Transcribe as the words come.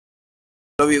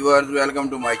Hello viewers, welcome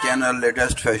to my channel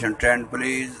latest fashion trend.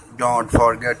 Please don't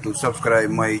forget to subscribe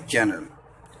my channel.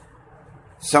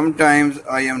 Sometimes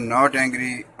I am not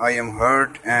angry, I am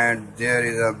hurt, and there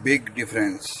is a big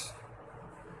difference.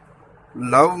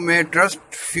 Love may trust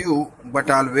few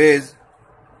but always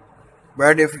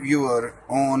bad if your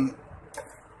own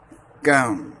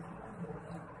calm.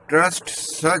 Trust,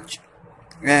 such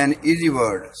an easy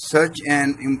word, such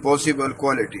an impossible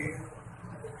quality.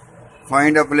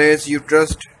 Find a place you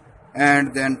trust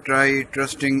and then try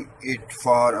trusting it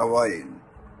for a while.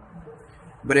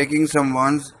 Breaking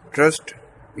someone's trust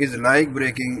is like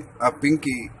breaking a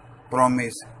pinky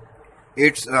promise.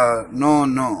 It's a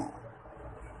no.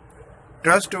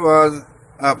 Trust was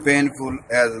as painful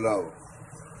as love.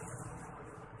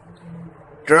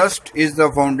 Trust is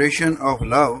the foundation of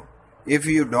love. If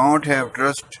you don't have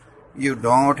trust, you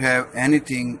don't have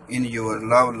anything in your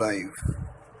love life.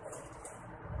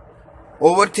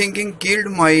 Overthinking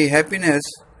killed my happiness.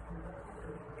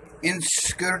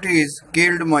 Insecurities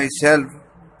killed my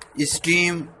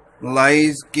self-esteem.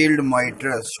 Lies killed my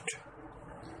trust.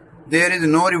 There is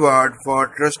no reward for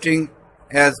trusting,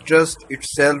 as trust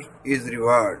itself is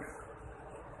reward.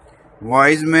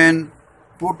 Wise men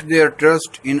put their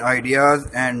trust in ideas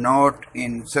and not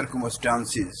in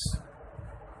circumstances.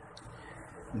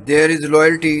 There is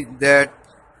loyalty that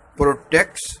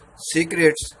protects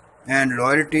secrets and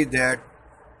loyalty that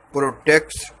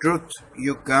protects truth.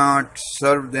 You can't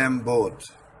serve them both.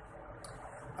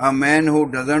 A man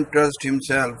who doesn't trust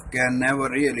himself can never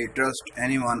really trust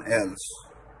anyone else.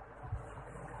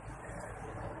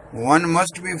 One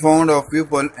must be fond of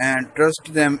people and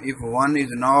trust them if one is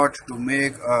not to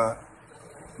make a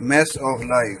mess of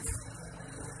life.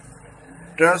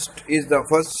 Trust is the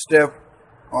first step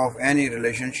of any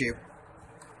relationship.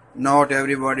 Not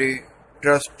everybody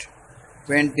trusts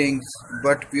paintings,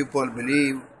 but people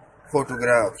believe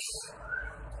photographs.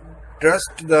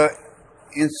 Trust the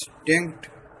instinct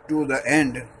to the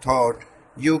end thought.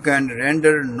 You can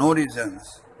render no reasons.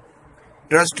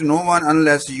 Trust no one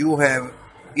unless you have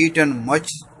eaten much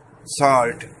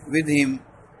salt with him.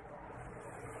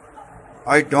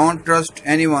 I don't trust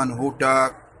anyone who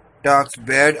talks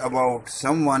bad about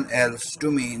someone else to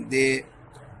me. They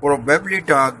probably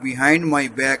talk behind my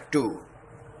back too.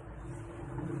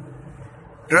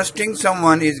 Trusting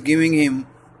someone is giving him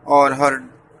or her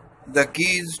the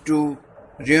keys to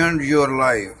ruin your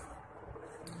life.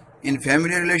 In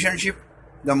family relationship,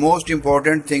 the most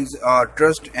important things are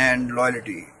trust and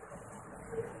loyalty.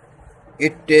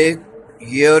 It takes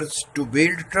years to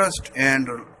build trust and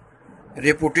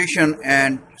reputation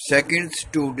and seconds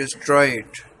to destroy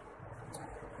it.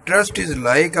 Trust is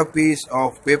like a piece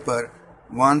of paper.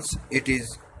 Once it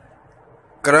is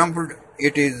crumpled,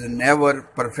 it is never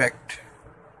perfect.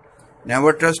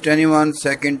 Never trust anyone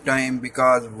second time,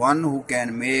 because one who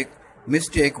can make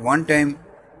mistake one time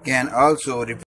can also repeat.